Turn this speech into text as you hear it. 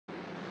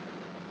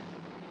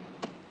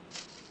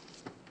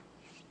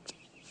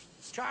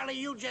Charlie,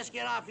 you just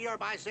get off your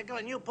bicycle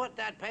and you put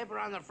that paper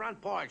on the front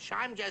porch.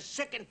 I'm just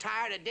sick and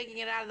tired of digging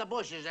it out of the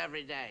bushes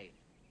every day.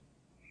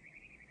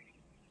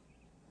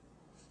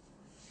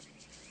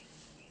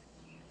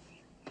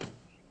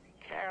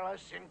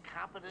 Careless,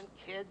 incompetent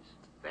kids.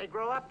 They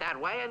grow up that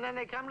way and then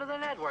they come to the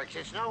networks.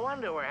 It's no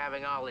wonder we're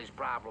having all these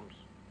problems.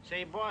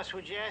 Say, boss,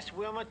 would you ask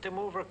Wilma to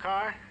move her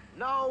car?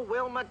 No,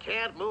 Wilma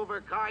can't move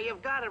her car.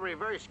 You've got a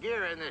reverse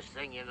gear in this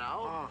thing, you know.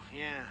 Oh,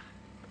 yeah.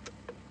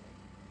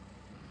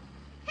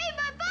 Hey,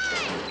 my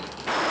bike!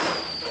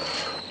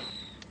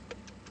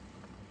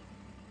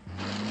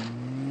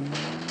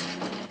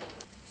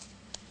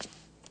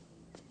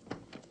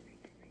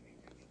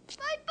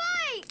 My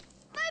bike!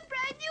 My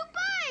brand new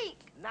bike!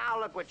 Now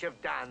look what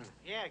you've done.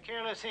 Yeah,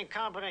 careless,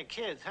 incompetent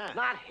kids, huh?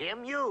 Not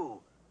him,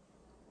 you.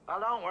 Well,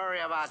 don't worry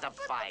about the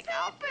bike.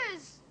 But the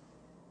papers!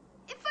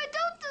 If I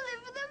don't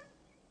deliver them,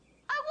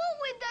 I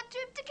won't win that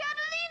trip to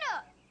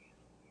Catalina.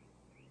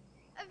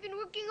 I've been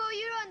working all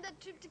year on that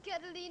trip to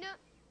Catalina.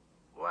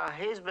 Well,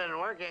 he's been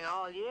working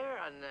all year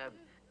on the...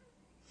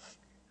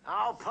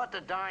 Oh, put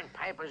the darn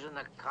papers in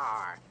the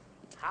car.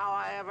 How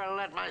I ever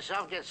let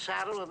myself get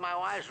saddled with my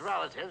wife's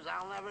relatives,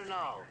 I'll never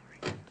know.